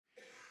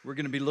We're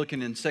going to be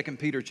looking in 2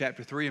 Peter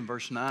chapter 3 and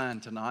verse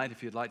 9 tonight,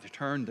 if you'd like to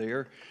turn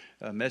there.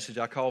 A message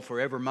I call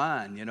Forever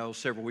Mine. You know,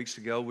 several weeks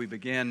ago we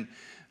began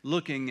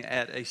looking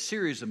at a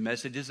series of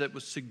messages that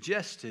was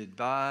suggested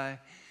by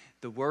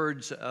the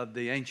words of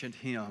the ancient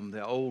hymn,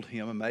 the old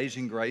hymn,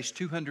 Amazing Grace,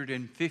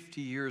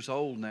 250 years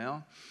old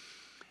now.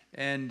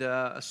 And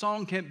a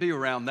song can't be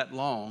around that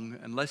long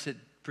unless it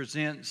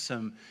presents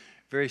some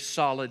very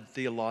solid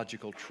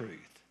theological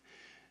truth.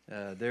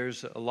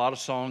 There's a lot of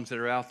songs that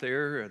are out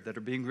there that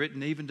are being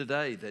written even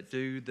today that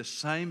do the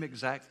same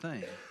exact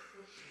thing.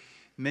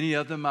 Many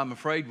of them, I'm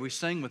afraid, we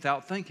sing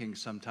without thinking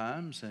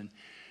sometimes.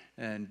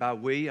 And by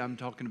we, I'm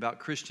talking about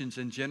Christians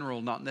in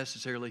general, not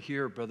necessarily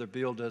here. Brother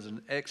Bill does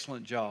an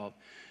excellent job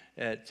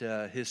at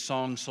his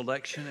song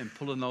selection and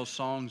pulling those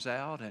songs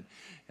out.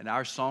 And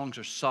our songs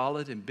are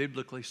solid and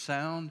biblically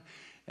sound.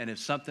 And if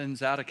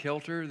something's out of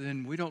kilter,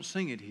 then we don't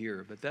sing it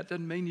here. But that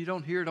doesn't mean you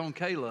don't hear it on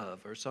K-Love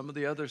or some of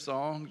the other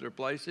songs or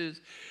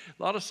places.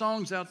 A lot of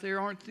songs out there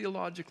aren't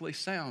theologically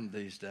sound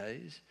these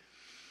days.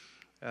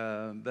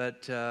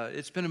 But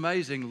it's been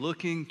amazing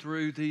looking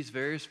through these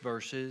various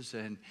verses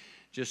and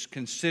just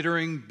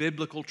considering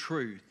biblical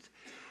truth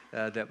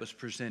that was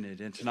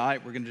presented. And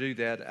tonight we're going to do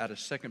that out of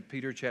 2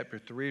 Peter chapter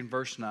 3 and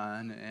verse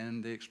 9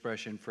 and the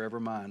expression forever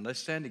mine. Let's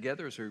stand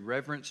together as we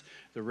reverence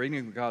the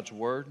reading of God's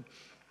word.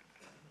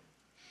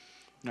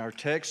 In our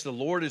text, the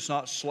Lord is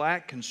not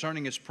slack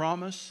concerning his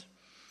promise,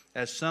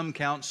 as some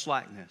count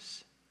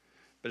slackness,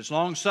 but is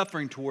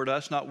long-suffering toward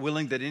us, not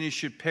willing that any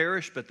should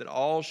perish, but that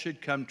all should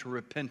come to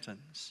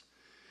repentance.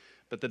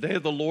 But the day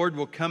of the Lord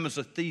will come as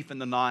a thief in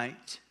the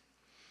night,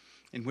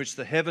 in which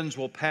the heavens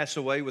will pass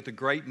away with a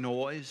great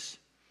noise,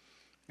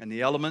 and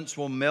the elements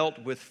will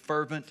melt with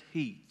fervent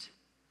heat.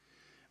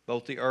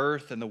 Both the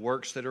earth and the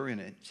works that are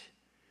in it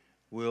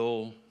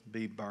will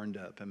be burned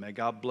up. And may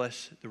God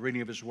bless the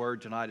reading of his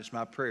word tonight. It's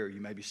my prayer.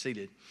 You may be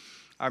seated.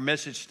 Our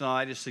message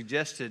tonight is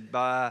suggested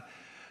by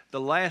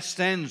the last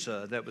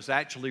stanza that was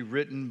actually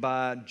written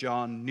by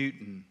John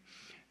Newton.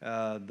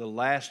 The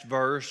last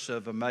verse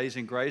of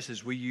Amazing Grace,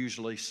 as we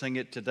usually sing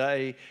it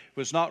today,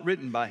 was not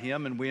written by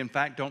him, and we in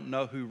fact don't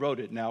know who wrote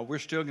it. Now, we're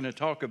still going to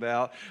talk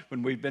about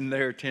when we've been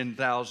there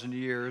 10,000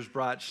 years,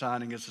 bright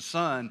shining as the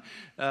sun.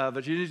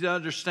 But you need to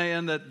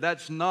understand that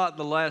that's not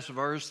the last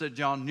verse that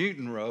John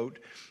Newton wrote.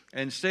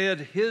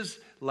 Instead, his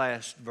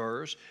last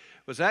verse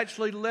was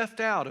actually left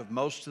out of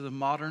most of the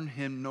modern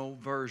hymnal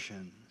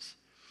versions.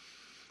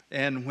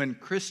 And when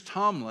Chris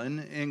Hamlin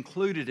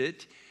included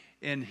it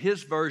in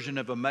his version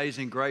of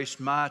Amazing Grace,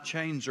 My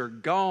Chains Are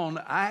Gone,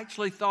 I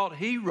actually thought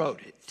he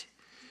wrote it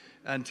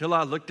until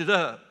I looked it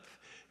up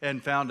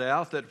and found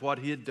out that what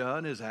he had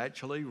done is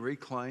actually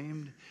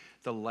reclaimed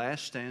the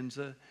last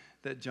stanza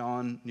that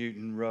John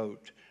Newton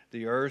wrote.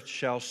 The earth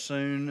shall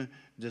soon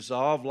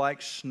dissolve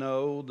like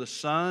snow, the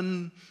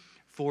sun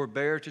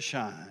forbear to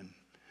shine,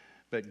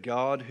 but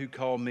God who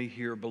called me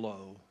here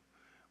below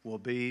will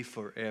be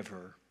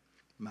forever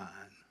mine.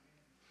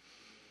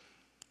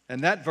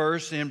 And that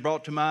verse then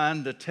brought to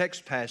mind the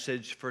text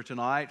passage for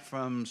tonight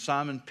from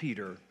Simon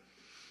Peter.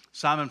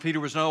 Simon Peter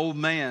was an old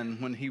man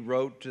when he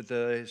wrote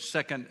the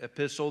second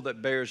epistle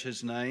that bears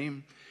his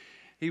name.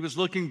 He was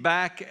looking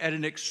back at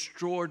an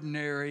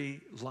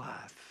extraordinary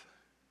life.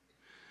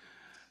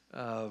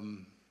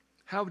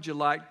 How would you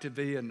like to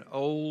be an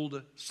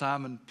old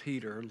Simon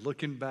Peter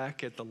looking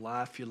back at the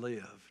life you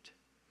lived?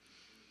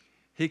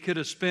 He could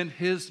have spent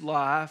his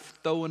life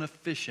throwing a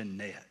fishing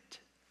net,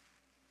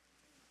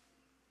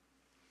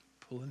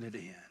 pulling it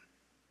in.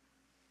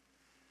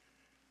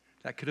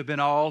 That could have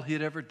been all he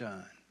had ever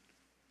done.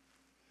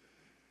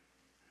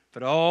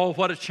 But oh,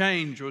 what a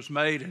change was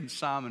made in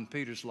Simon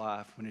Peter's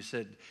life when he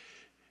said,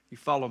 you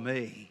follow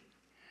me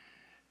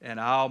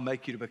and I'll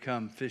make you to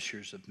become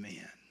fishers of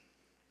men.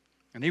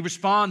 And he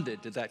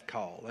responded to that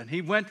call and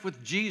he went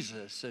with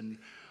Jesus, and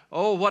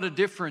oh, what a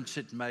difference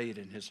it made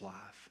in his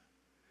life.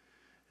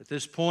 At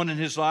this point in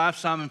his life,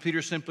 Simon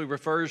Peter simply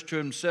refers to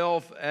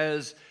himself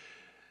as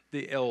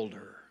the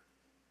elder.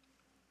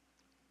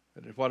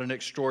 What an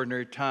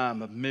extraordinary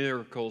time of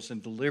miracles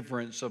and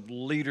deliverance, of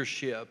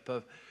leadership,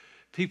 of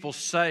people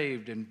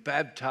saved and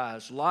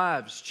baptized,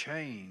 lives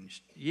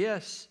changed.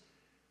 Yes,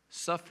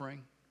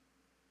 suffering.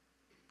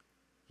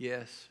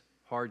 Yes,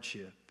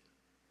 hardship.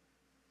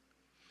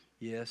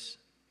 Yes,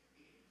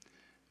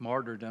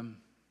 martyrdom.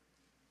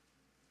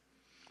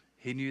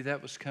 He knew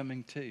that was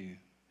coming too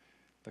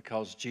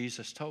because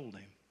Jesus told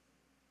him.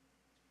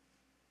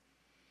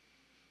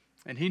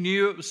 And he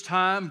knew it was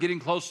time, getting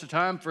close to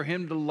time, for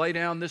him to lay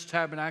down this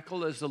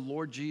tabernacle as the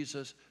Lord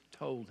Jesus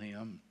told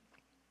him.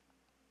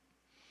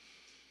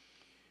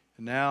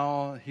 And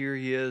now here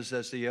he is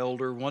as the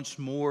elder, once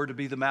more to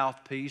be the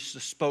mouthpiece, the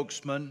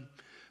spokesman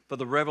for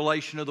the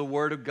revelation of the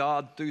Word of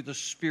God through the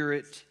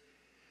Spirit.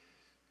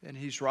 And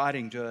he's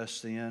writing to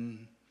us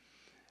then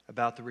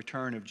about the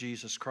return of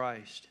Jesus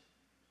Christ.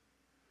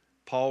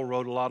 Paul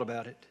wrote a lot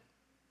about it.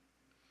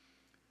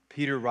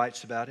 Peter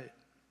writes about it.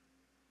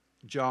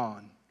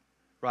 John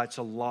writes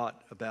a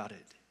lot about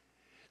it.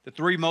 The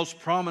three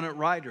most prominent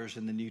writers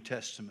in the New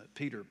Testament,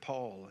 Peter,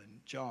 Paul, and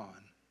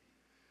John.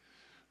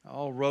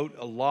 all wrote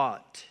a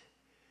lot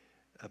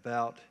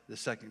about the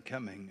second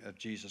coming of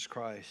Jesus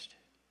Christ.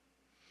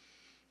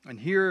 And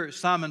here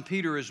Simon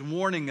Peter is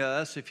warning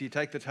us. If you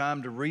take the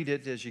time to read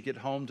it as you get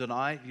home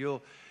tonight,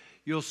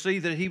 you'll see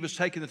that he was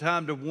taking the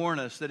time to warn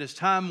us that as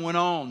time went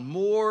on,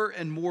 more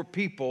and more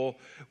people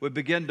would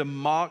begin to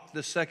mock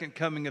the second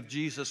coming of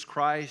Jesus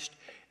Christ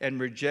and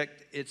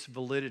reject its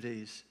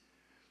validities.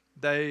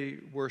 They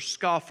were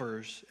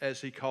scoffers,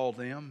 as he called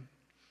them,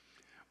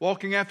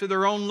 walking after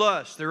their own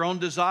lusts, their own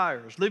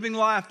desires, living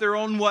life their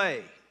own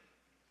way.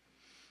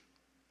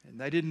 And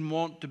they didn't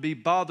want to be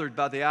bothered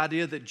by the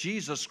idea that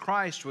Jesus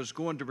Christ was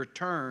going to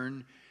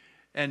return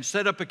and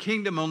set up a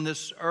kingdom on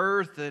this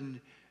earth and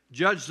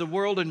judge the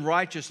world in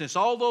righteousness.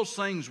 All those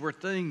things were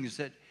things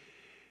that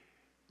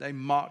they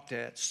mocked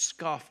at,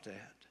 scoffed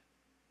at.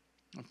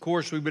 Of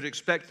course, we would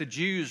expect the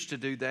Jews to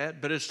do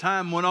that, but as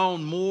time went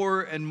on,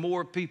 more and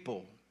more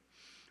people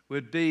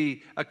would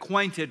be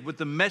acquainted with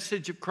the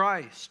message of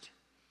Christ.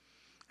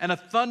 And a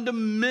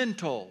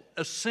fundamental,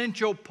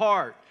 essential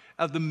part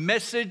of the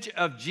message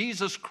of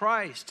Jesus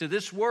Christ to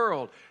this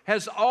world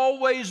has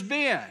always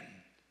been,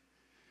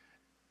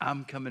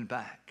 I'm coming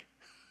back.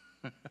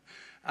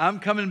 I'm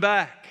coming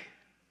back.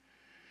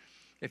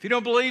 If you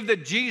don't believe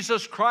that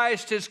Jesus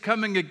Christ is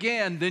coming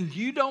again, then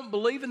you don't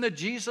believe in the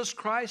Jesus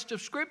Christ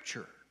of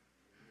Scripture.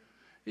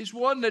 He's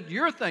one that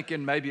you're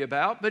thinking maybe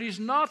about, but he's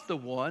not the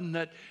one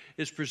that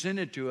is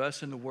presented to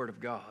us in the Word of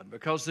God.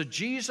 Because the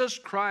Jesus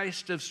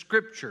Christ of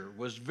Scripture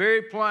was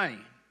very plain.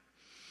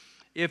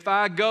 If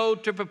I go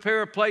to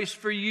prepare a place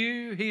for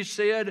you, he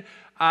said,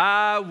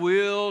 I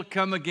will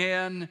come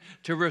again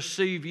to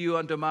receive you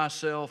unto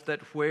myself,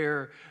 that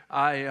where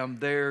I am,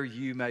 there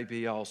you may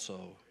be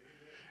also.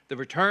 The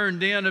return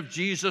then of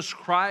Jesus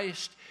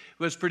Christ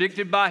was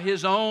predicted by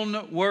his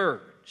own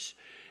words.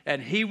 And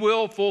he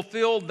will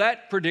fulfill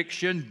that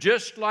prediction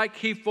just like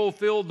he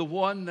fulfilled the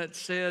one that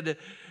said,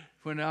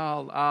 when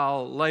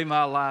I'll lay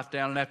my life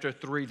down and after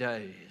 3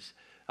 days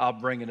I'll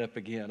bring it up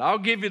again. I'll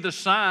give you the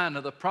sign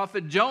of the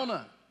prophet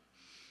Jonah,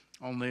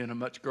 only in a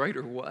much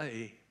greater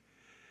way.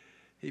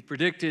 He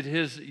predicted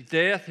his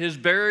death, his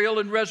burial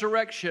and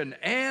resurrection,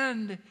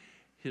 and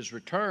his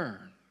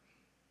return.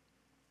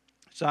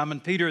 Simon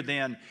Peter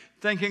then,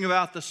 thinking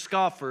about the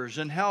scoffers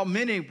and how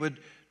many would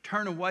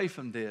turn away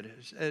from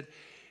this,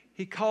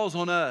 he calls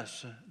on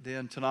us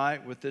then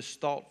tonight with this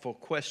thoughtful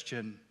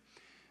question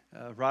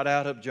right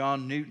out of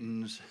John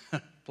Newton's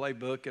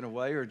playbook in a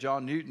way, or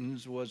John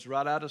Newton's was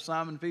right out of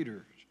Simon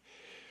Peter's.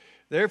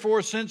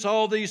 Therefore, since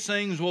all these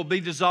things will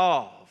be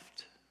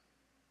dissolved,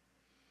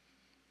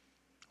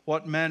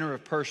 what manner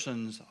of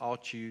persons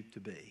ought you to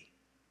be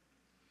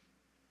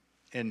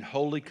in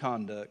holy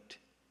conduct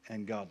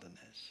and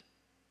godliness?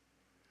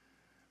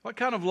 What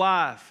kind of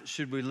life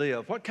should we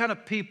live? What kind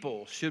of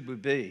people should we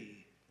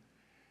be?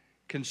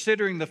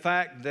 Considering the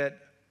fact that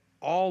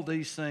all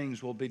these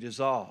things will be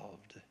dissolved.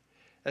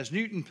 As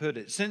Newton put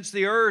it, since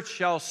the earth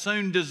shall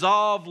soon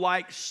dissolve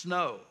like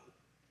snow.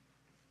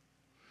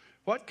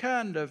 What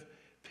kind of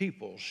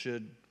people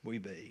should we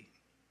be?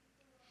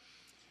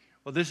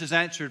 Well, this is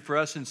answered for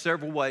us in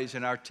several ways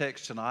in our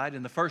text tonight.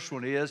 And the first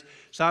one is,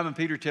 Simon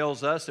Peter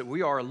tells us that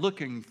we are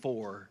looking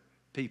for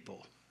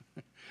people.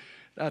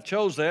 I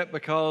chose that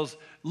because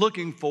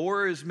looking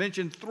for is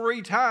mentioned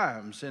 3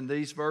 times in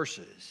these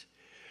verses.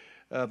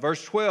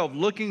 Verse 12,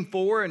 looking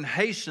for and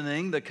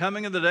hastening the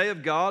coming of the day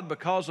of God,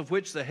 because of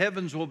which the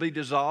heavens will be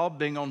dissolved,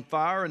 being on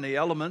fire, and the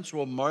elements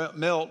will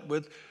melt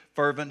with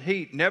fervent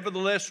heat.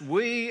 Nevertheless,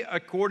 we,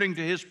 according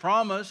to his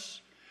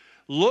promise,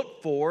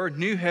 look for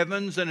new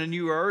heavens and a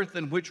new earth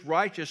in which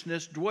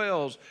righteousness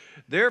dwells.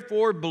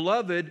 Therefore,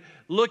 beloved,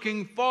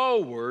 looking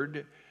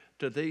forward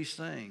to these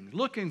things.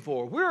 Looking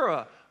for. We're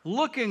a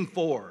looking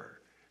for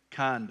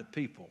kind of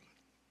people.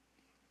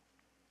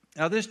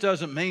 Now, this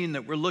doesn't mean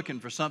that we're looking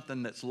for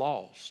something that's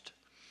lost.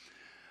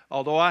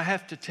 Although I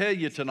have to tell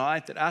you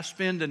tonight that I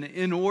spend an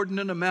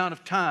inordinate amount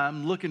of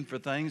time looking for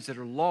things that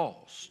are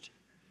lost.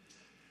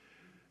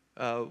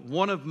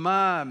 One of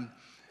my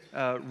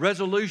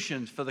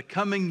resolutions for the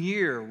coming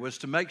year was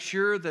to make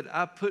sure that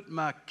I put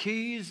my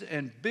keys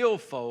and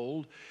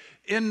billfold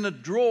in the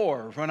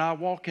drawer when I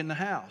walk in the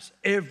house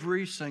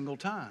every single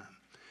time.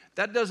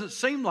 That doesn't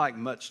seem like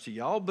much to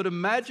y'all, but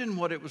imagine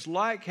what it was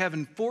like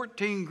having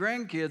 14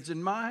 grandkids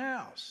in my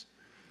house.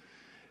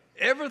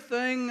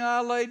 Everything I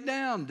laid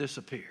down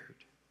disappeared.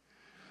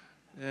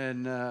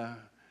 And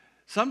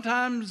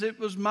sometimes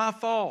it was my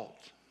fault.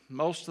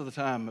 Most of the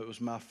time it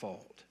was my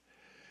fault.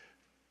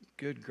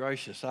 Good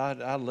gracious,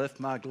 I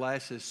left my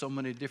glasses so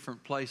many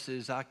different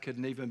places I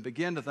couldn't even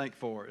begin to think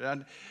for it.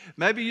 And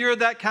maybe you're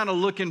that kind of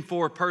looking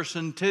for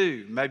person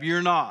too. Maybe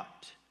you're not.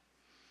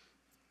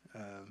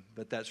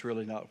 But that's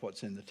really not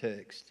what's in the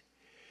text.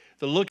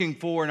 The looking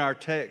for in our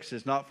text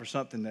is not for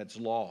something that's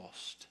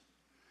lost,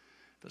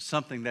 but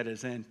something that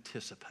is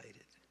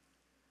anticipated.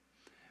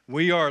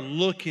 We are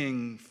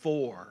looking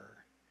for.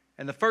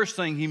 And the first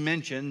thing he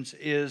mentions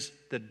is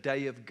the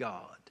day of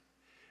God.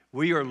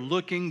 We are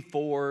looking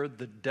for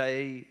the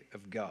day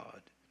of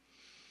God.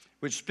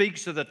 which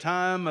speaks of the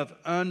time of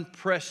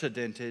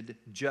unprecedented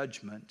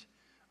judgment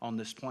on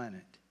this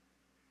planet.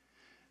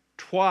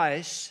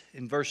 Twice,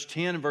 in verse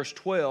 10 and verse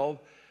 12,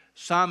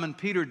 Simon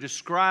Peter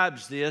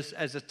describes this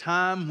as a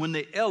time when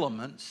the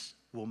elements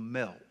will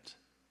melt.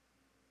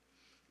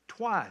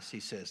 Twice he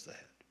says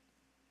that.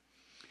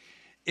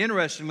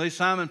 Interestingly,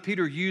 Simon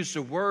Peter used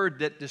a word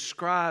that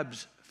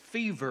describes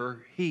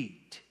fever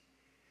heat.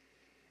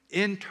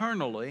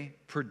 Internally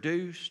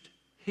produced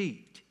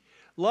heat.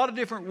 A lot of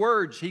different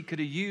words he could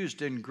have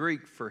used in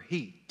Greek for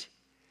heat.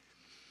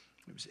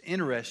 It was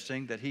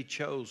interesting that he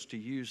chose to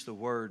use the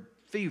word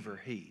fever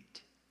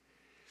heat.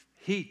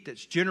 Heat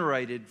that's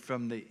generated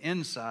from the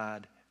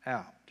inside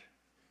out.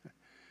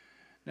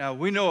 Now,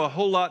 we know a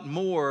whole lot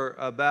more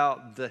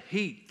about the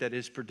heat that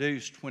is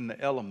produced when the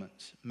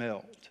elements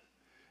melt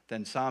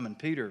than Simon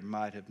Peter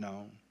might have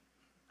known.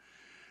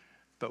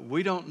 But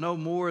we don't know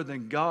more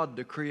than God,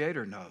 the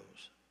Creator,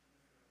 knows.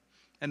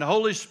 And the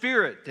Holy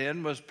Spirit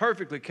then was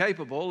perfectly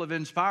capable of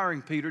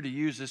inspiring Peter to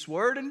use this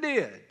word, and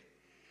did.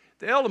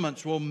 The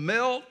elements will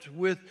melt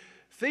with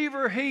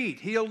fever heat.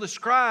 He'll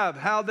describe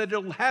how that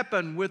it'll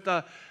happen with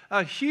a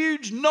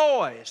huge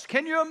noise.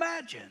 Can you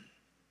imagine?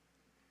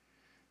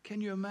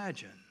 Can you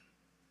imagine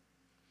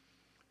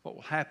what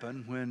will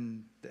happen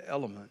when the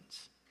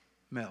elements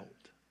melt?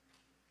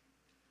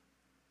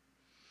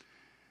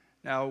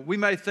 Now, we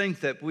may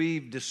think that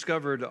we've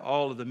discovered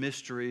all of the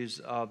mysteries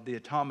of the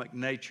atomic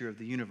nature of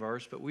the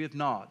universe, but we have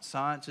not.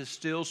 Science is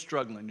still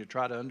struggling to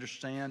try to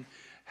understand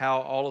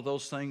how all of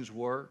those things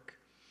work.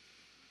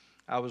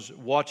 I was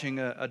watching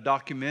a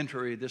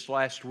documentary this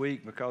last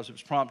week because it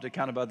was prompted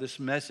kind of by this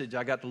message.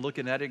 I got to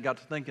looking at it, got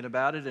to thinking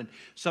about it, and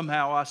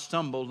somehow I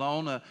stumbled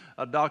on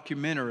a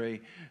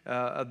documentary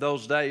of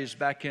those days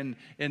back in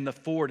the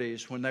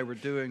 40s when they were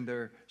doing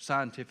their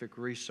scientific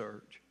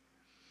research.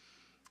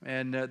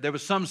 And there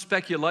was some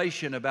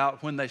speculation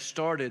about when they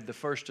started the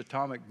first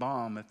atomic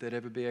bomb, if they'd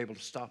ever be able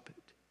to stop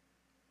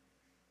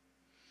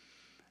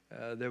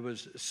it. There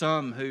was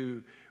some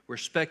who were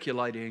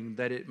speculating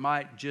that it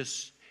might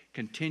just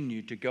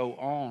continue to go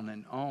on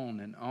and on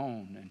and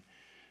on and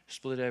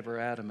split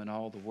every atom in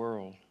all the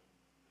world.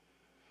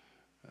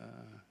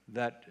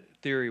 That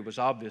theory was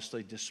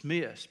obviously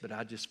dismissed, but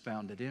I just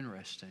found it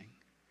interesting.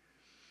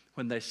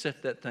 When they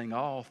set that thing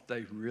off,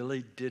 they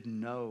really didn't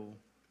know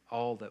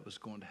all that was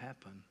going to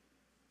happen.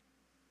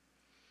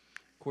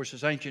 Of course,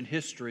 it's ancient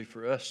history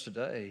for us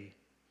today.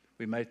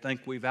 We may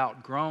think we've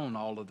outgrown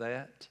all of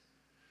that.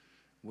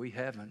 We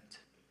haven't.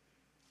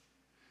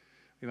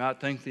 We might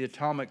think the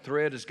atomic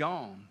threat is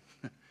gone.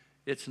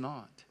 It's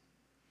not.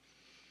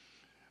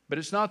 But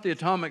it's not the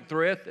atomic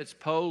threat that's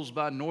posed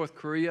by North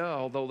Korea,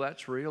 although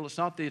that's real. It's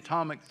not the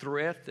atomic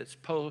threat that's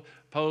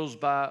posed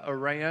by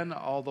Iran,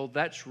 although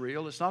that's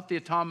real. It's not the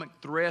atomic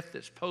threat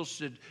that's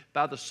posed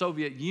by the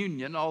Soviet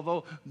Union,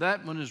 although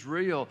that one is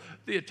real.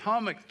 The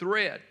atomic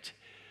threat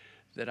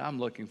that I'm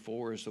looking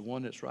for is the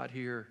one that's right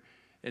here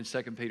in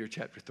 2 Peter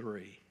chapter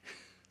 3.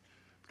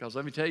 Because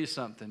let me tell you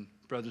something,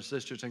 brothers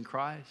and sisters in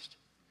Christ.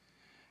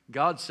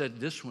 God said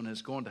this one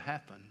is going to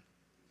happen,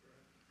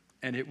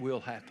 and it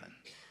will happen.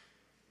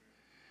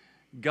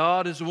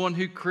 God is the one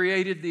who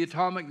created the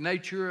atomic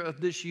nature of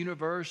this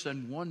universe,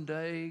 and one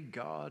day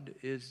God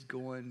is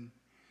going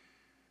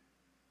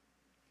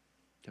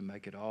to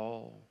make it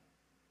all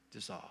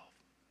dissolve.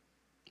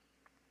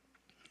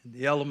 And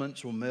the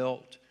elements will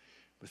melt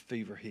with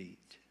fever heat.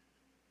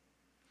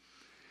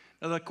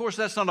 Now, of course,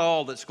 that's not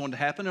all that's going to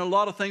happen, and a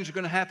lot of things are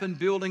going to happen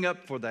building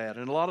up for that,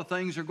 and a lot of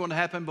things are going to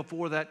happen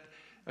before that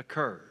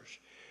occurs.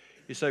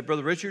 You say,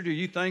 Brother Richard, do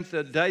you think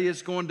the day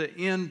is going to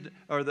end,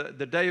 or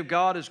the day of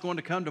God is going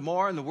to come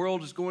tomorrow and the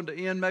world is going to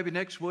end maybe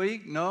next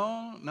week?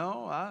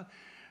 No.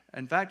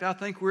 In fact, I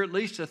think we're at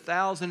least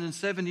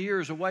 1,007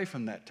 years away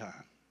from that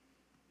time.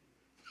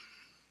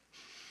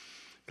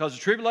 Because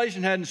the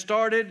tribulation hadn't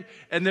started,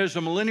 and there's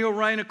a millennial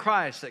reign of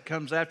Christ that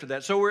comes after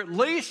that. So we're at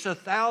least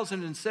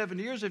 1,007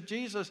 years.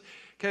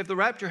 If the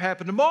rapture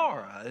happened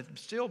tomorrow, it'd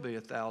still be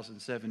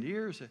 1,007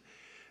 years,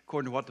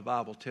 according to what the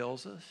Bible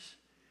tells us.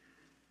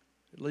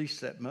 At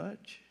least that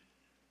much.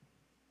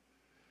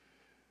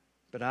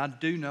 But I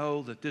do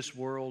know that this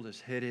world is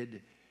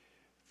headed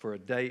for a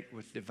date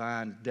with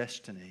divine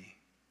destiny,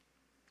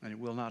 and it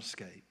will not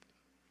escape.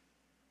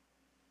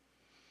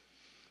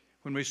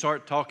 When we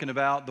start talking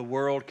about the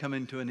world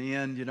coming to an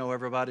end, you know,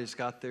 everybody's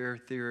got their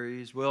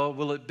theories. Well,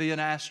 will it be an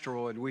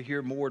asteroid? We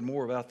hear more and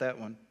more about that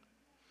one.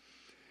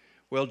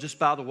 Well, just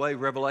by the way,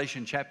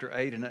 Revelation chapter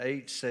 8 and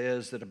 8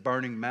 says that a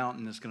burning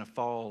mountain is going to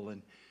fall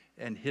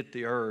and hit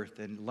the earth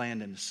and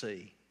land in the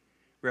sea.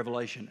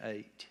 Revelation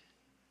 8.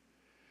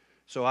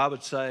 So I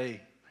would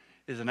say,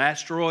 is an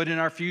asteroid in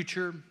our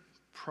future?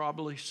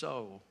 Probably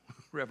so.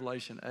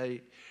 Revelation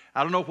 8.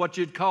 I don't know what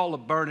you'd call a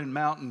burning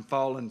mountain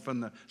falling from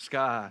the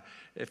sky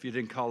if you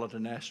didn't call it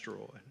an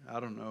asteroid. I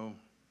don't know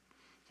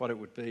what it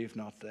would be if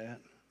not that.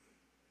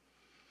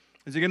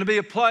 Is it going to be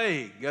a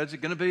plague? Is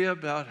it going to be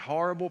a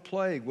horrible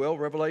plague? Well,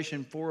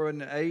 Revelation 4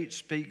 and 8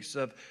 speaks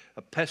of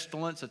a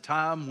pestilence, a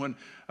time when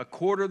a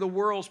quarter of the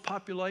world's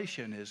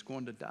population is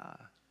going to die.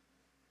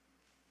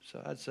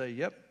 So I'd say,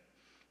 yep,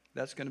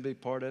 that's going to be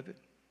part of it.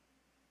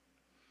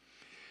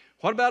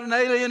 What about an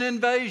alien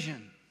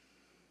invasion?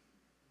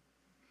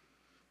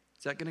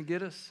 Is that going to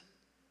get us?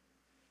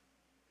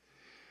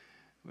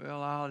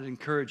 Well, I'll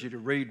encourage you to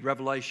read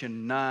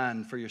Revelation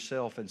 9 for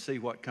yourself and see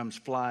what comes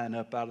flying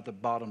up out of the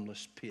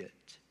bottomless pit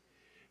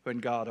when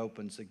God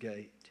opens the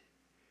gate.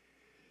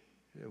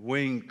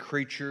 Winged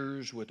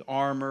creatures with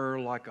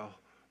armor like a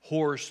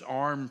horse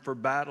armed for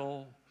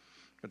battle,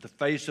 with the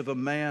face of a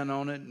man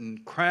on it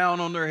and crown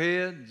on their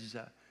heads.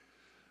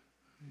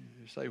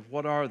 You say,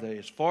 what are they?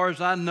 As far as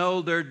I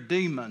know, they're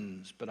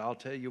demons. But I'll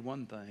tell you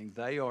one thing,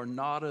 they are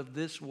not of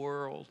this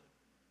world.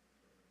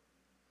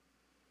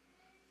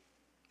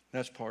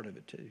 That's part of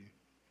it too.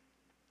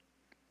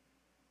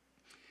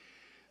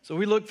 So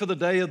we look for the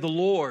day of the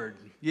Lord.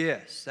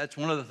 Yes, that's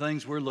one of the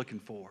things we're looking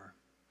for.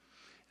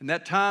 And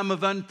that time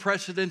of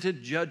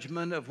unprecedented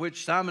judgment of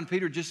which Simon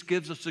Peter just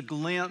gives us a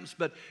glimpse,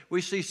 but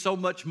we see so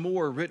much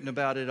more written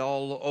about it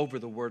all over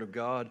the Word of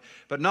God.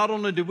 But not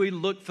only do we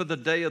look for the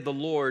day of the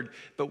Lord,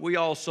 but we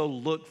also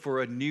look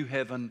for a new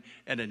heaven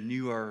and a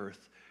new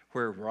earth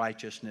where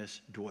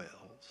righteousness dwells.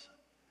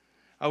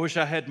 I wish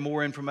I had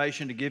more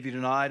information to give you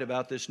tonight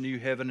about this new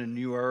heaven and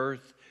new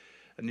earth,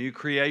 a new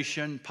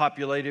creation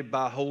populated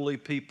by holy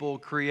people,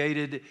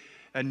 created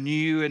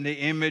anew in the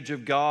image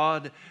of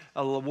God,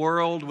 a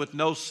world with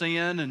no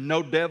sin and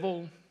no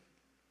devil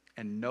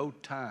and no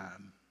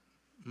time.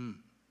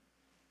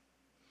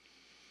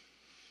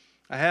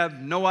 I have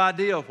no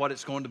idea what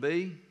it's going to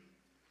be.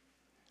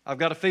 I've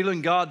got a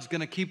feeling God's going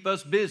to keep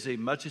us busy,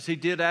 much as He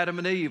did Adam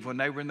and Eve when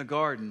they were in the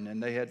garden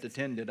and they had to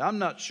tend it. I'm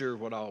not sure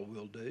what all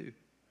we'll do.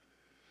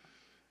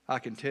 I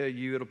can tell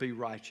you it'll be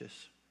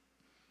righteous.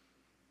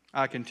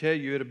 I can tell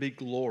you it'll be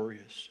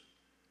glorious.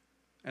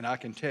 And I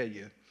can tell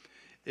you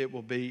it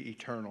will be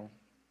eternal.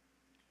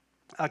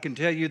 I can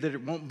tell you that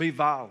it won't be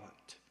violent.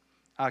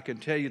 I can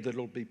tell you that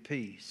it'll be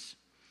peace.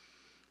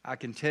 I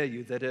can tell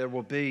you that there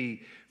will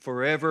be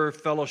forever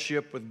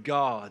fellowship with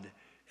God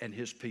and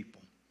His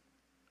people.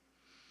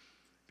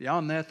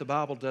 Beyond that, the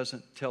Bible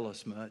doesn't tell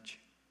us much.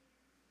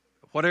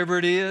 Whatever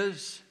it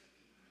is,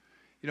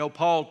 you know,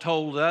 Paul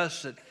told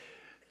us that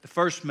the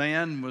first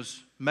man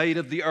was made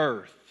of the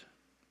earth,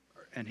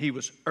 and he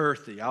was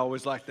earthy. I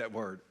always like that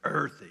word,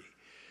 earthy.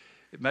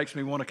 It makes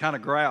me want to kind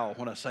of growl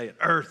when I say it,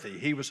 earthy.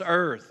 He was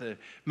earth,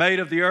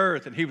 made of the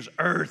earth, and he was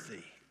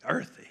earthy.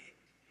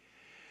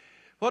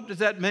 What does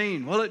that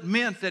mean? Well, it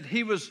meant that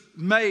he was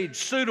made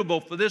suitable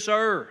for this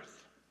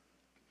earth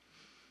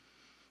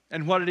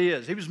and what it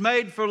is. He was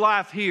made for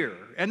life here,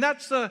 and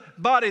that's the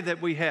body that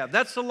we have.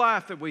 That's the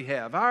life that we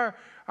have.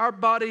 Our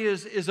body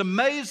is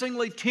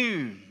amazingly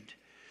tuned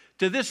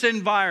to this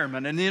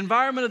environment and the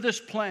environment of this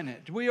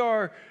planet. We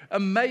are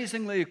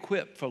amazingly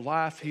equipped for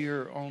life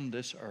here on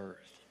this earth.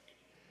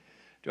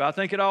 Do I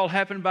think it all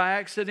happened by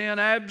accident?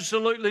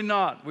 Absolutely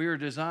not. We were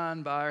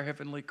designed by our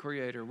heavenly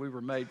Creator. We were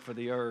made for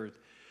the earth,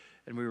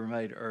 and we were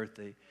made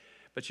earthy.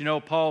 But you know,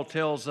 Paul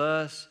tells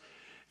us,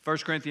 1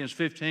 Corinthians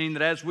 15,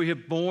 that as we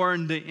have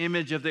borne the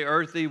image of the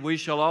earthy, we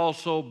shall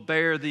also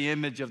bear the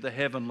image of the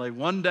heavenly.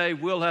 One day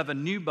we'll have a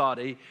new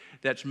body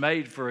that's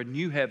made for a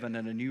new heaven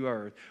and a new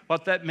earth.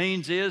 What that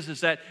means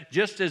is that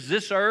just as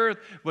this earth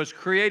was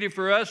created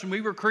for us and we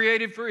were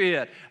created for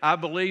it, I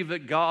believe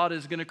that God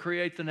is going to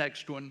create the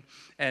next one,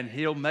 and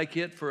He'll make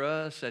it for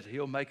us, and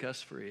He'll make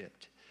us for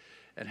it.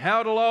 And how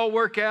it'll all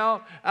work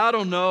out, I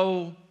don't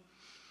know,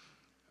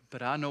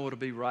 but I know it'll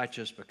be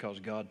righteous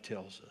because God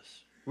tells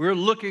us. We're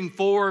looking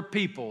for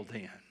people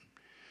then.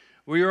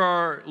 We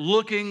are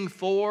looking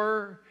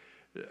for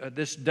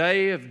this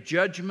day of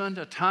judgment,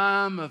 a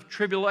time of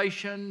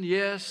tribulation,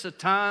 yes, a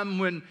time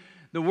when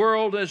the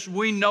world as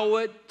we know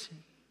it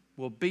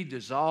will be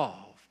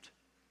dissolved,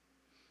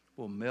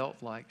 will melt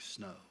like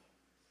snow.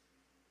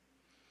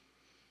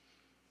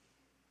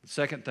 The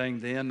second thing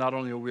then, not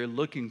only are we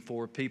looking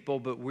for people,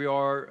 but we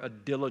are a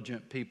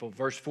diligent people.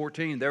 Verse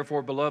 14,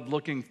 therefore, beloved,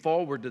 looking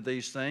forward to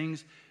these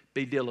things,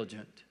 be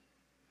diligent,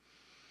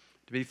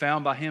 to be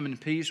found by Him in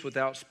peace,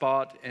 without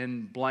spot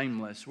and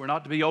blameless. We're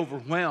not to be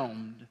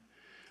overwhelmed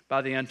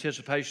by the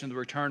anticipation of the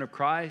return of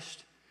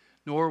Christ,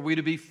 nor are we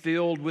to be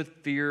filled with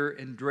fear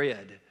and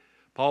dread.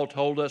 Paul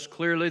told us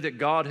clearly that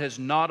God has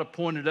not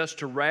appointed us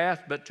to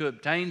wrath, but to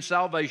obtain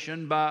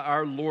salvation by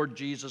our Lord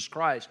Jesus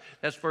Christ.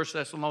 That's 1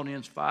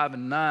 Thessalonians 5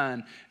 and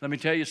 9. Let me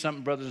tell you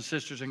something, brothers and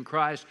sisters in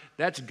Christ.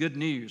 That's good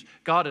news.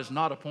 God has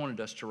not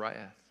appointed us to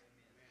wrath.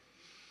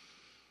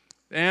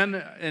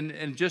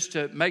 And just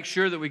to make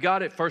sure that we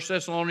got it, 1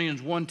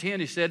 Thessalonians 1:10,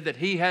 he said that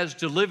He has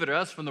delivered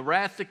us from the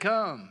wrath to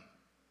come.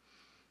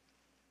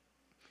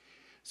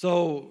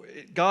 So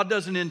God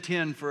doesn't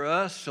intend for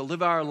us to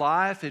live our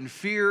life in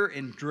fear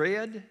and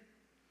dread,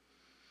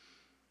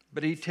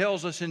 but He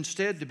tells us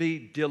instead to be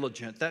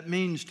diligent. That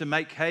means to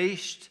make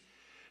haste,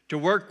 to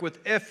work with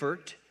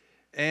effort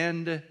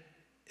and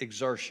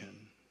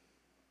exertion.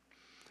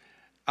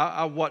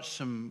 I watched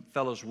some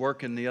fellows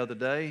working the other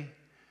day,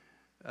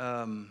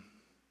 and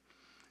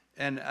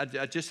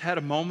I just had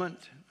a moment.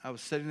 I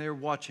was sitting there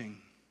watching.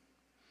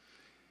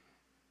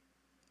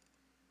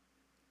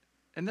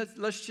 And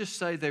let's just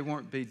say they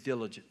weren't being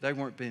diligent. They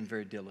weren't being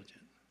very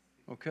diligent,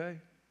 okay?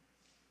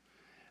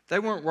 They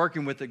weren't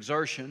working with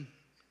exertion.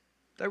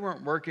 They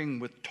weren't working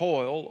with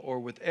toil or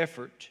with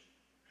effort.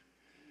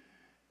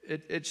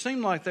 It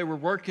seemed like they were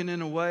working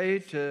in a way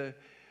to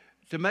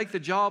make the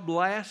job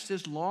last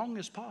as long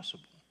as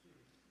possible.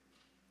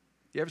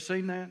 You ever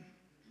seen that?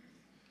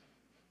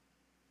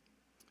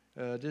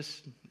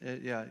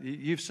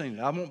 You've seen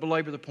it. I won't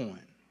belabor the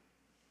point.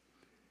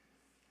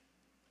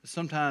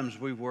 Sometimes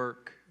we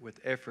work with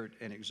effort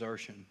and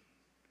exertion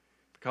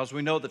because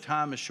we know the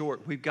time is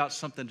short. We've got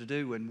something to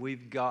do and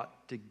we've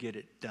got to get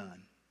it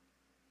done.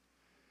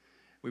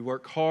 We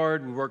work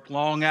hard. We work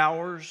long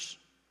hours.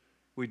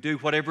 We do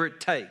whatever it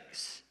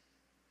takes.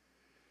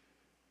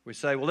 We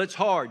say, well, it's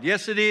hard.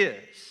 Yes, it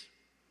is.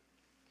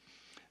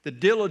 The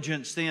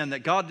diligence then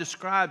that God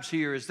describes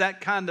here is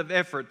that kind of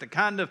effort, the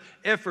kind of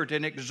effort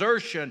and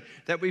exertion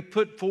that we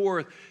put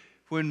forth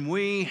when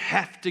we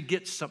have to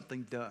get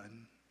something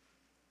done.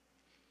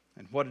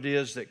 And what it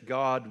is that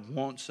God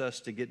wants us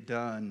to get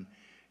done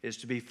is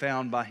to be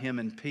found by Him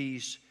in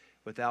peace,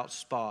 without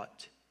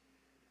spot,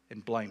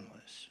 and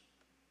blameless.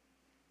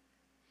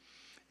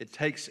 It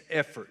takes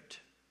effort,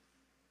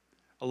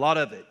 a lot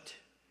of it,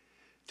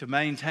 to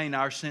maintain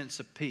our sense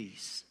of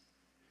peace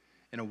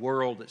in a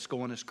world that's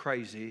going as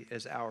crazy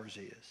as ours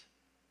is.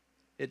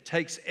 It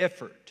takes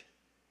effort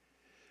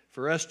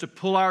for us to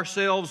pull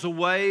ourselves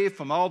away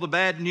from all the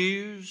bad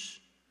news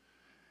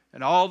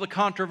and all the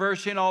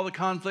controversy and all the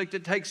conflict.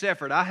 It takes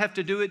effort. I have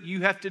to do it.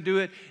 You have to do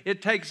it.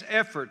 It takes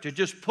effort to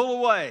just pull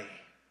away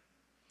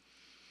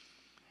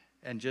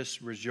and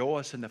just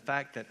rejoice in the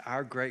fact that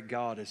our great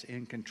God is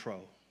in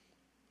control.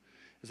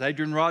 As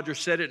Adrian Rogers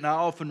said it, and I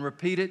often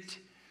repeat it,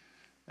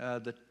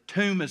 the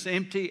tomb is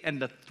empty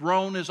and the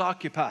throne is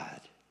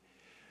occupied.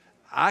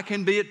 I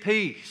can be at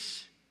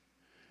peace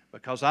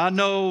because I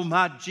know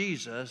my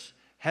Jesus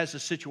has a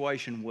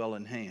situation well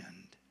in hand.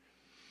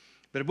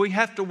 But we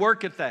have to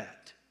work at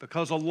that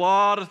because a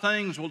lot of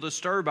things will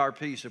disturb our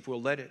peace if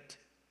we'll let it.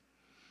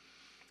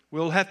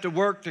 We'll have to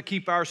work to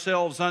keep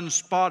ourselves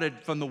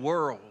unspotted from the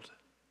world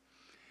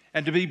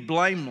and to be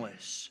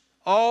blameless.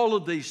 All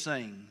of these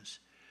things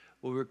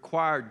will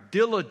require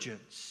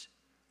diligence,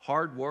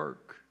 hard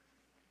work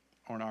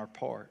on our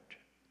part.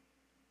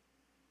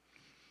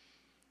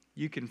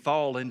 You can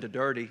fall into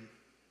dirty,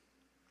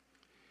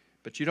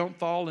 but you don't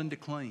fall into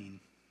clean.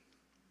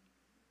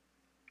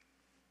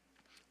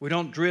 We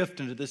don't drift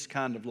into this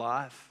kind of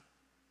life.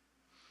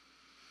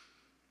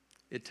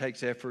 It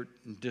takes effort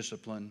and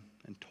discipline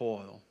and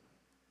toil.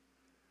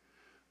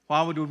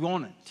 Why would we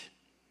want it?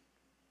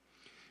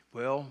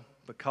 Well,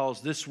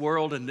 because this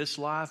world and this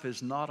life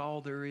is not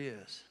all there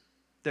is.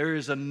 There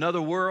is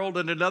another world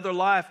and another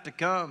life to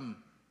come.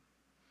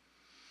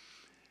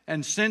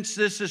 And since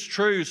this is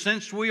true,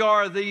 since we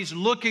are these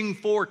looking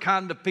for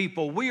kind of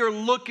people, we are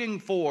looking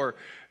for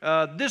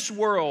this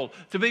world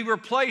to be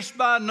replaced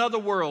by another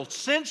world.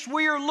 Since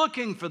we are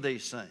looking for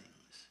these things,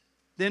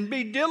 then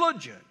be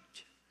diligent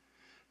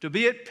to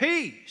be at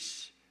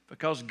peace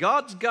because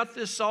God's got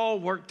this all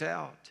worked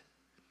out.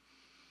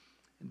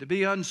 And to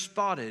be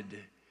unspotted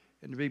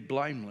and to be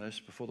blameless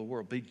before the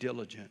world. Be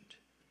diligent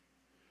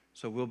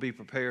so we'll be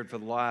prepared for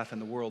the life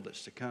and the world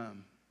that's to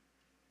come.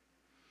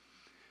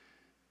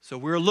 So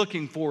we're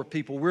looking for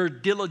people. We're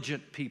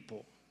diligent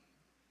people.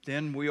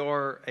 Then we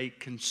are a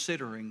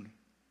considering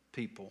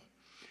people.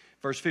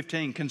 Verse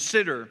 15,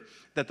 consider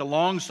that the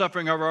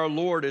long-suffering of our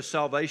Lord is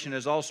salvation,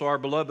 as also our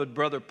beloved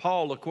brother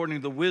Paul, according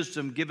to the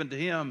wisdom given to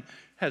him,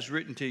 has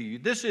written to you.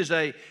 This is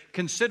a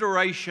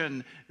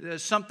consideration,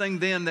 something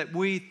then that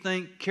we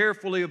think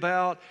carefully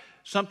about,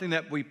 something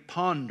that we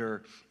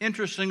ponder.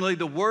 Interestingly,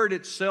 the word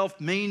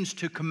itself means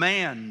to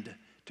command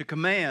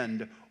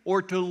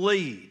or to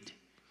lead,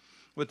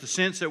 with the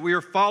sense that we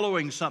are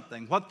following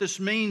something. What this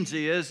means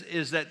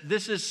is that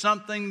this is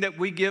something that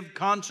we give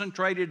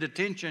concentrated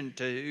attention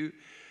to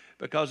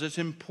because it's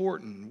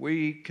important.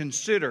 We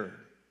consider.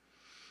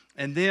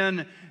 And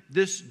then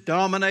this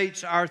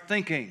dominates our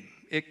thinking.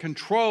 It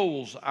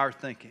controls our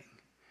thinking.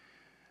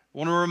 I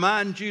want to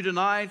remind you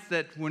tonight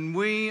that when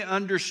we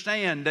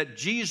understand that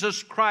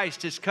Jesus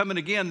Christ is coming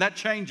again, that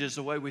changes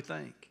the way we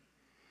think.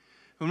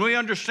 When we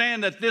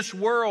understand that this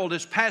world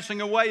is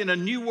passing away and a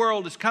new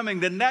world is coming,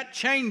 then that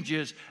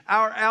changes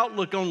our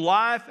outlook on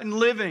life and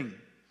living.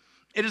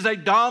 It is a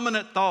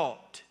dominant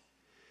thought.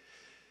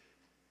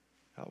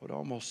 I would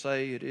almost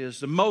say it is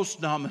the most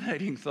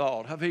dominating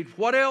thought. I mean,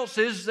 what else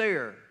is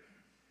there?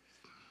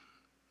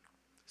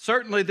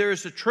 Certainly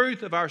there's the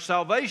truth of our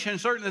salvation.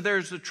 Certainly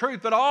there's the truth,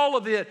 but all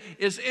of it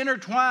is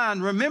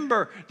intertwined.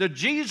 Remember, the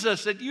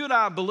Jesus that you and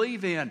I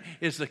believe in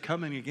is the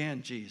coming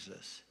again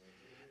Jesus.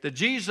 The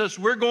Jesus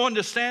we're going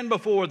to stand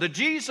before. The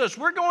Jesus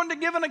we're going to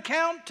give an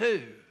account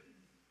to.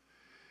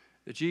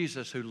 The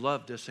Jesus who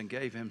loved us and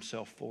gave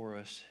himself for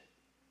us.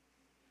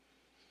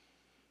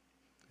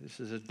 This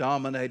is a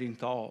dominating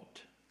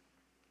thought,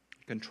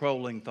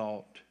 controlling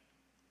thought.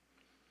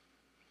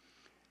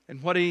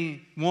 And what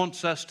he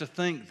wants us to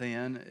think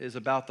then is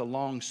about the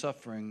long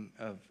suffering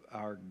of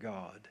our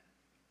God.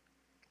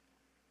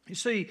 You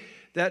see,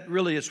 that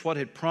really is what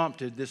had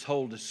prompted this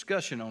whole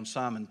discussion on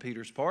Simon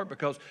Peter's part,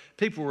 because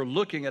people were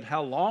looking at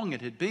how long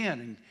it had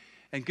been,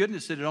 and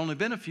goodness, it had only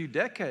been a few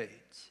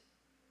decades.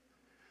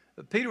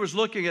 But Peter was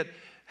looking at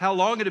how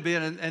long it had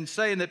been and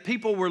saying that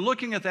people were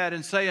looking at that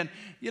and saying,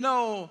 you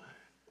know,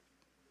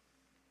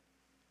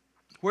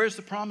 where's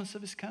the promise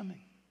of his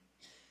coming?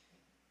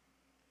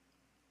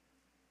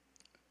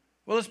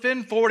 Well, it's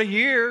been 40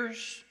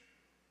 years.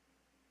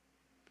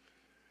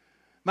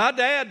 My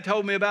dad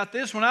told me about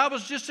this when I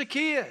was just a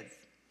kid.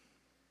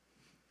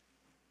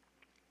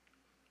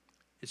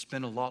 It's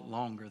been a lot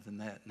longer than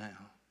that now.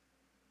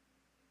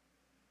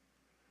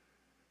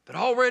 But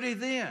already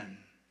then,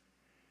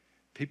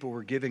 people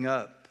were giving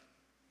up.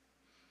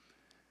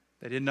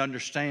 They didn't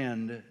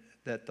understand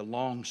that the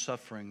long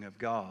suffering of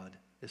God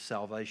is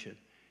salvation.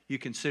 You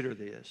consider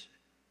this.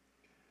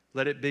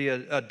 Let it be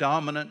a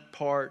dominant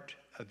part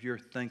of your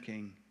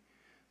thinking.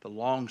 The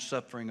long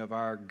suffering of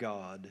our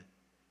God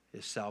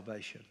is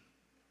salvation.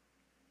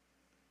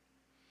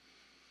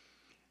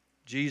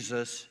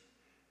 Jesus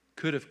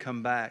could have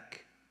come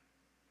back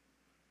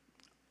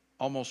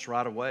almost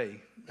right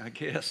away, I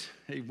guess.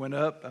 He went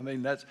up. I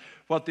mean, that's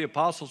what the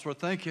apostles were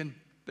thinking.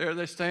 There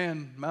they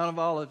stand, Mount of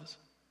Olives.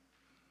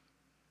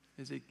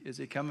 Is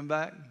he coming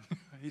back?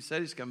 He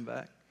said he's coming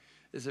back.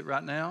 Is it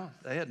right now?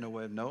 They had no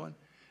way of knowing.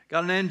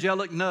 Got an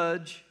angelic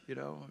nudge, you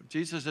know.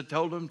 Jesus had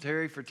told them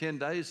tarry for 10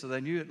 days, so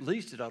they knew at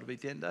least it ought to be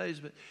 10 days.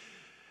 But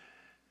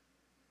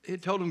he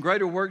had told them,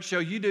 greater work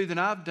shall you do than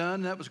I've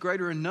done. That was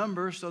greater in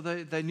number, so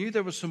they knew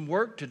there was some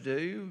work to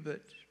do, but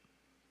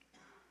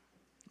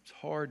it's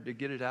hard to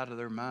get it out of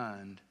their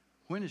mind.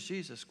 When is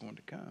Jesus going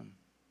to come?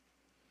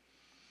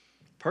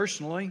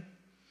 Personally,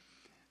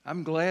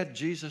 I'm glad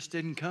Jesus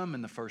didn't come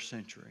in the first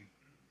century.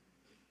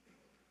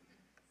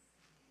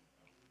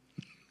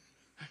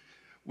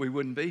 We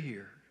wouldn't be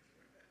here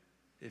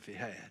if he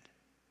had.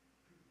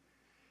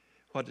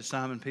 What did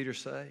Simon Peter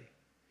say?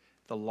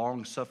 The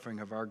long suffering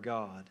of our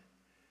God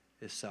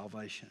is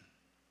salvation.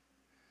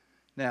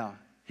 Now,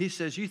 he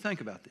says, you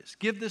think about this.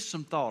 Give this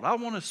some thought. I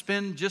want to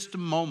spend just a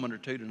moment or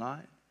two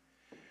tonight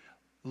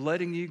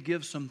letting you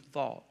give some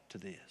thought to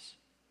this.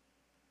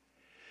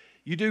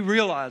 You do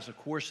realize, of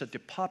course, that the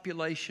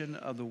population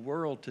of the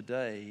world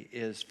today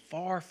is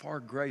far, far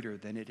greater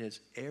than it has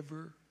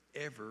ever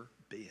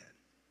been.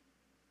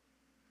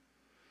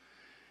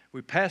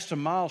 We passed a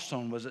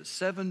milestone. Was it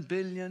 7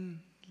 billion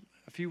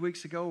a few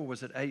weeks ago, or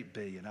was it 8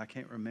 billion? I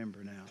can't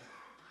remember now.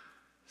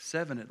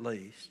 7 at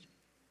least.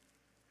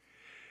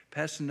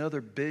 Passed another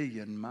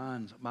billion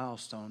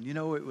milestone. You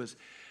know, it was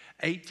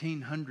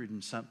 1800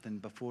 and something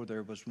before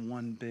there was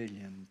 1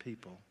 billion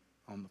people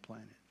on the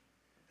planet.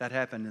 That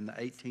happened in the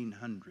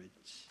 1800s.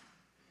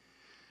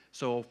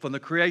 So from the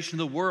creation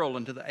of the world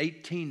into the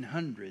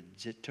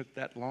 1800s, it took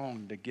that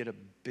long to get 1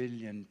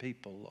 billion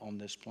people on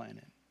this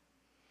planet.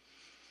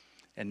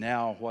 And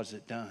now, what's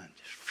it done?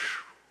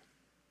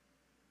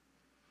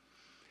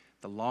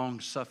 The long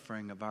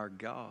suffering of our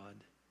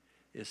God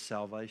is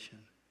salvation.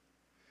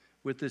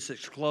 With this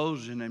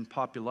explosion in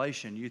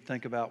population, you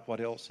think about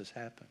what else has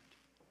happened.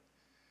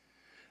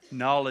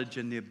 Knowledge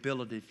and the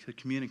ability to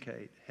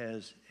communicate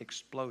has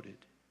exploded.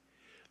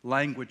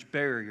 Language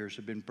barriers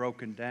have been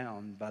broken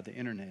down by the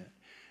internet.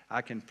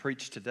 I can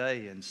preach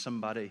today, and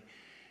somebody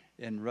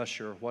in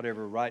Russia or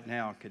whatever right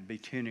now could be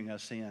tuning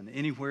us in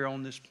anywhere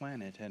on this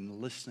planet and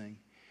listening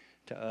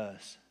to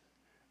us.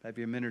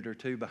 Maybe a minute or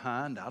two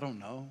behind. I don't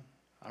know.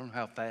 I don't know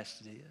how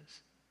fast it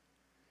is.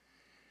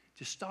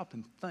 Just stop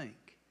and think.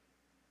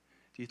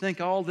 Do you think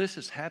all this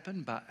has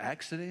happened by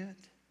accident?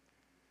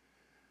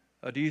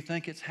 Or do you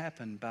think it's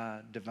happened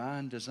by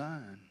divine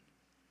design?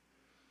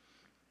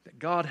 That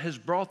God has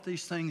brought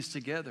these things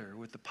together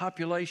with the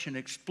population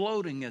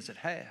exploding as it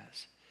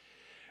has,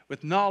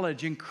 with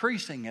knowledge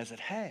increasing as it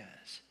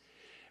has,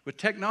 with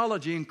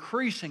technology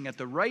increasing at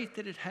the rate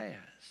that it has.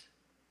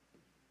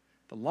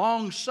 The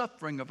long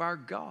suffering of our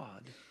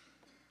God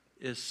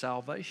is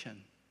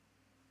salvation.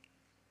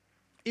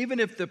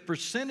 Even if the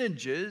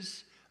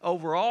percentages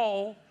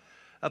overall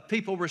of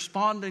people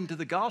responding to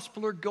the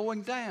gospel are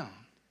going down,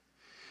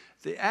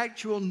 the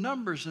actual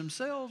numbers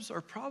themselves are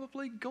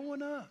probably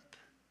going up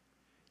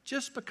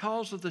just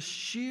because of the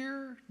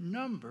sheer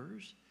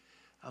numbers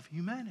of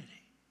humanity.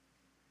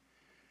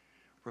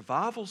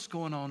 Revival's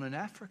going on in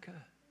Africa.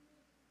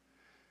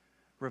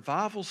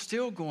 Revival's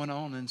still going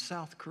on in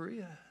South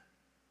Korea.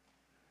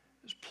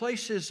 There's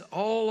places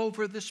all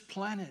over this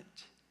planet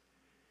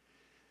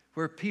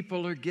where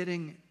people are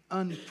getting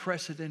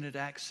unprecedented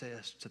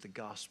access to the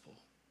gospel.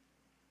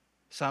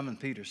 Simon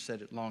Peter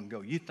said it long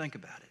ago. You think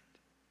about it.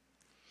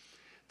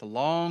 The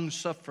long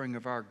suffering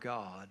of our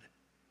God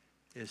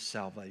is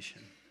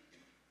salvation.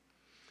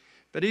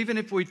 But even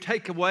if we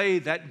take away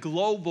that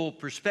global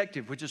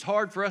perspective, which is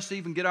hard for us to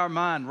even get our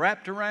mind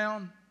wrapped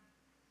around,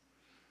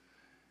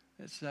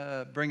 let's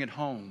bring it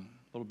home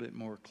a little bit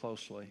more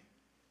closely.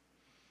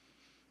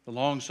 The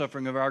long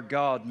suffering of our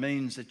God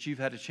means that you've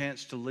had a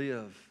chance to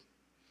live.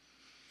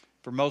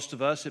 For most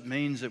of us, it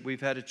means that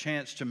we've had a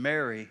chance to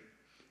marry,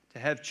 to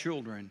have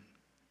children.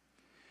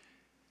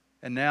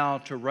 and now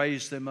to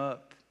raise them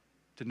up,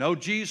 to know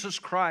Jesus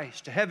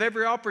Christ, to have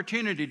every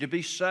opportunity to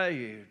be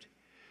saved,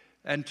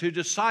 and to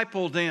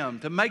disciple them,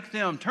 to make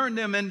them, turn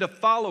them into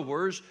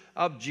followers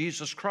of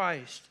Jesus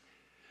Christ.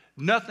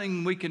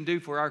 Nothing we can do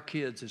for our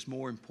kids is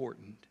more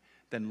important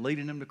than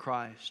leading them to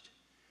Christ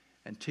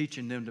and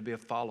teaching them to be a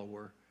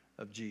follower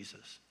of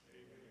Jesus.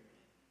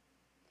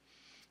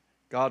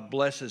 God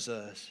blesses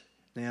us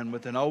then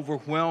with an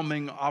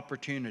overwhelming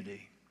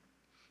opportunity.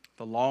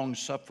 The long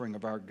suffering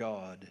of our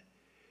God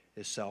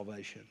is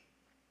salvation.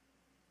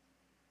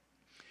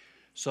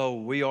 So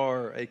we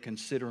are a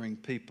considering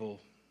people.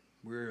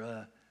 We're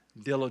a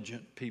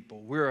diligent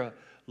people. We're a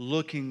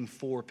looking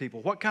for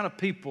people. What kind of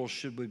people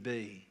should we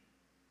be?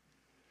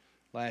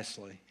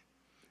 Lastly,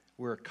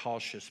 we're a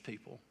cautious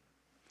people.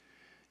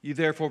 You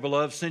therefore,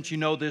 beloved, since you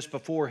know this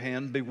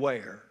beforehand,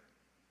 beware.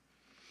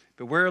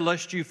 Beware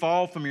lest you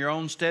fall from your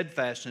own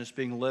steadfastness,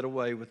 being led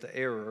away with the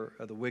error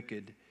of the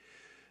wicked,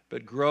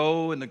 but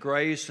grow in the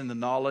grace and the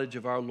knowledge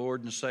of our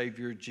Lord and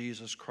Savior,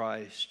 Jesus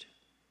Christ.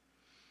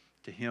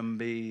 To Him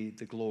be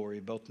the glory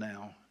both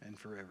now and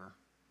forever.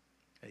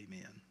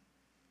 Amen.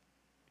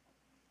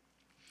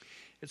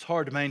 It's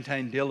hard to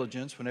maintain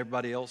diligence when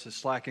everybody else is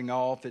slacking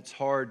off. It's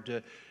hard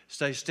to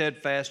stay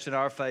steadfast in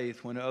our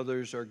faith when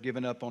others are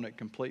giving up on it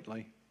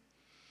completely.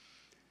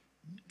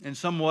 In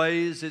some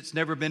ways, it's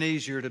never been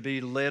easier to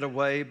be led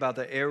away by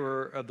the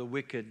error of the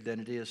wicked than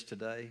it is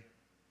today.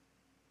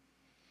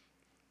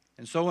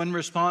 And so in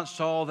response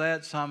to all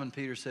that, Simon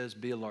Peter says,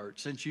 be alert.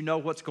 Since you know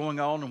what's going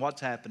on and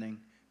what's happening,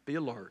 be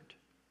alert.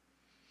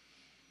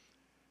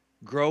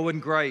 Grow in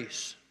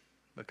grace,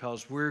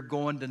 because we're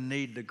going to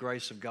need the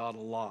grace of God a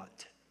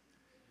lot.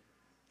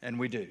 And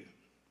we do.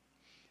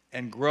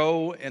 And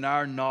grow in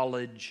our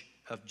knowledge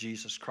of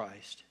Jesus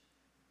Christ.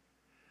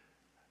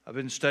 I've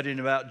been studying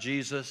about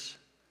Jesus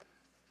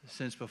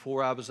since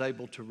before I was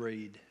able to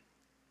read.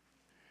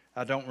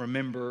 I don't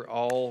remember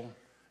all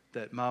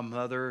that my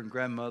mother and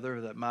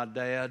grandmother, that my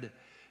dad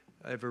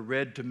ever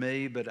read to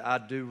me, but I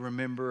do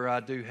remember, I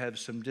do have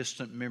some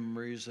distant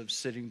memories of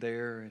sitting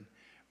there and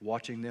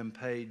watching them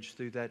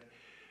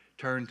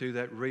turn through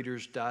that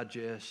Reader's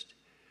Digest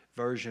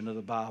version of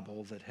the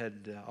Bible that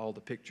had all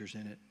the pictures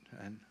in it.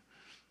 And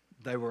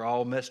they were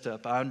all messed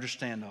up. I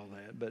understand all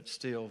that, but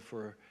still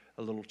for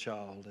a little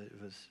child,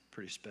 it was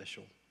pretty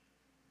special.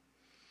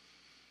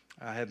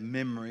 I have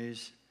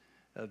memories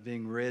of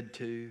being read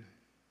to,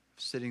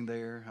 sitting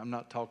there. I'm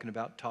not talking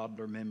about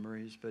toddler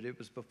memories, but it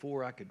was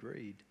before I could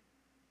read.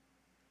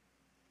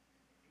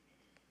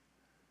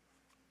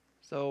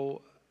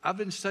 So I've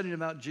been studying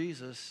about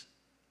Jesus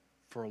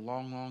for a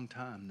long, long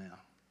time now.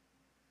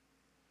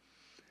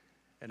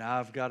 And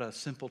I've got a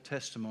simple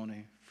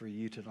testimony for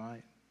you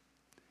tonight.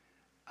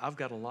 I've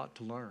got a lot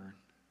to learn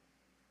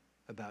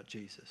about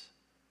Jesus.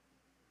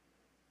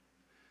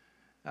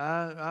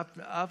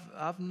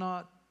 I've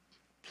not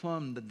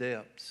plumbed the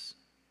depths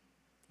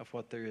of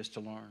what there is to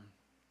learn.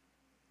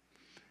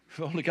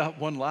 We've only got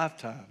one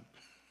lifetime.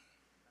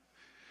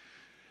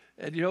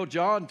 And you know,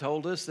 John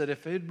told us that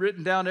if he'd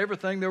written down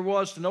everything there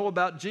was to know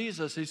about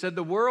Jesus, he said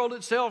the world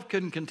itself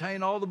couldn't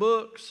contain all the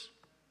books.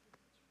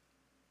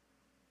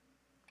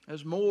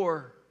 There's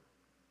more.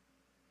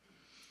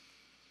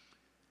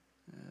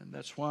 And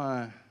that's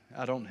why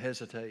I don't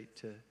hesitate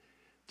to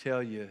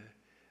tell you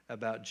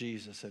about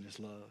Jesus and His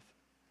love.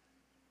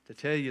 To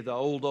tell you the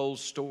old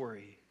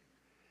story.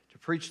 To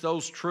preach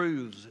those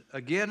truths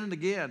again and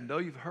again, though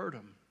you've heard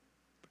them.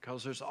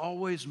 Because there's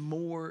always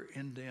more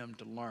in them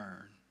to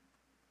learn.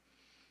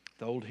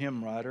 The old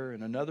hymn writer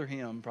in another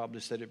hymn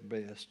probably said it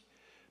best.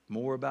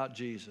 More about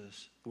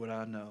Jesus would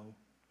I know.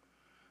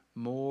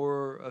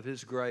 More of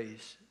His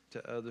grace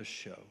to others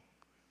show.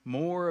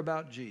 More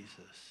about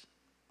Jesus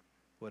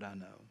would I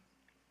know.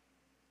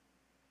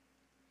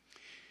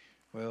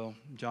 Well,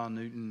 John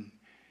Newton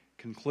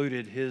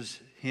concluded his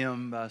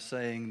hymn by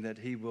saying that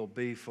He will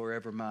be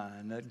forever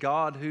mine. That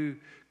God who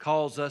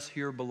calls us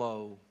here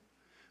below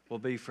will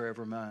be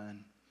forever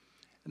mine.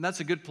 And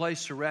that's a good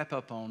place to wrap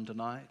up on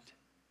tonight.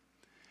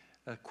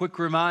 A quick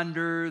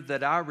reminder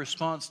that our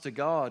response to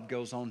God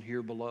goes on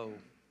here below.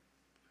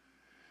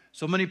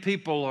 So many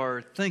people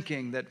are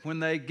thinking that when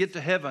they get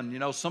to heaven,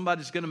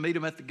 somebody's going to meet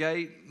them at the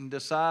gate and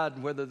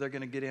decide whether they're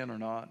going to get in or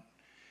not.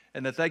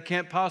 And that they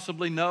can't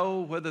possibly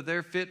know whether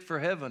they're fit for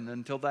heaven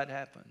until that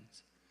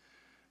happens.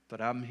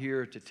 But I'm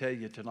here to tell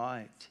you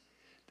tonight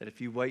that if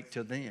you wait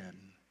till then,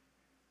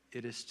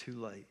 it is too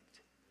late.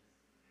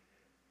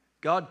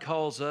 God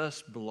calls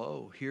us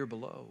below, here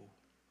below.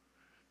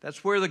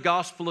 That's where the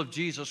gospel of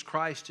Jesus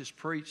Christ is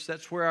preached.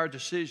 That's where our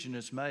decision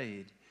is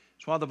made.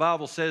 That's why the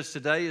Bible says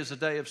today is the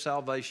day of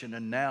salvation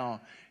and now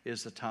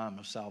is the time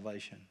of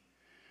salvation.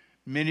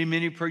 Many,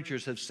 many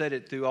preachers have said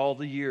it through all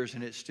the years,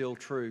 and it's still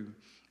true.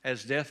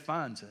 As death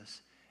finds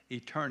us,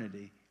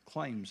 eternity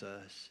claims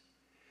us.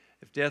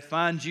 If death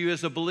finds you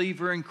as a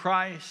believer in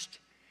Christ,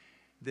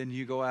 then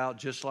you go out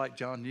just like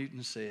John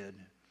Newton said,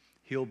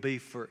 He'll be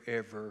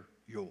forever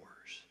yours.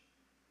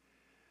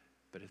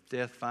 But if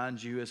death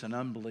finds you as an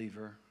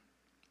unbeliever,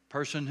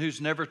 person who's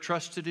never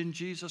trusted in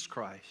Jesus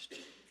Christ,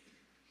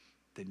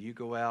 then you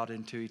go out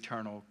into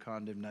eternal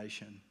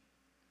condemnation.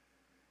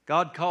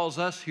 God calls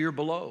us here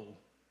below.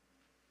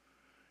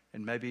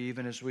 And maybe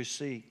even as we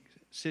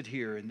sit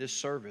here in this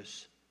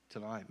service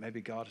tonight,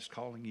 maybe God is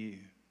calling you.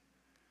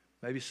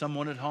 Maybe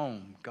someone at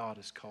home, God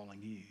is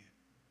calling you.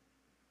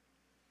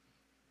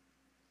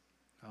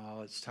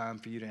 Oh, it's time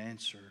for you to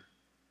answer.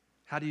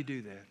 How do you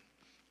do that?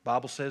 The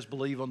Bible says,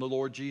 believe on the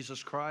Lord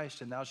Jesus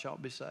Christ and thou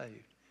shalt be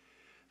saved.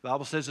 The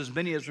Bible says, as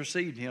many as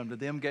received him, to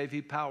them gave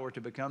he power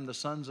to become the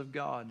sons of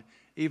God,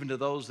 even to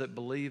those that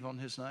believe on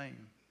his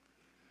name.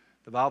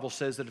 The Bible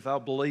says that if thou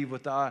believe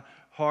with thy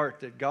heart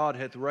that God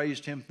hath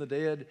raised him from the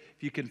dead,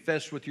 if you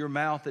confess with your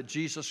mouth that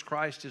Jesus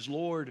Christ is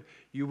Lord,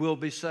 you will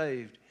be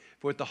saved.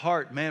 For with the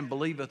heart man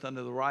believeth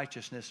unto the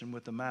righteousness, and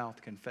with the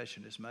mouth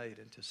confession is made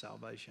unto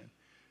salvation.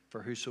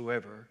 For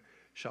whosoever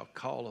shall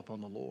call upon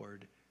the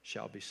Lord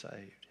shall be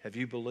saved. Have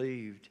you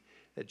believed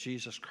that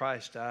Jesus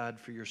Christ died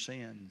for your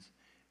sins?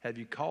 Have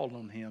you called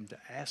on him to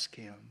ask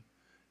him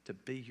to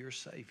be your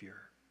Savior?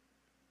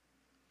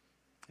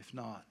 If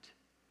not,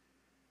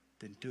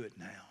 then do it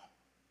now.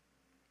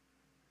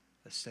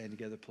 Let's stand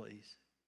together, please.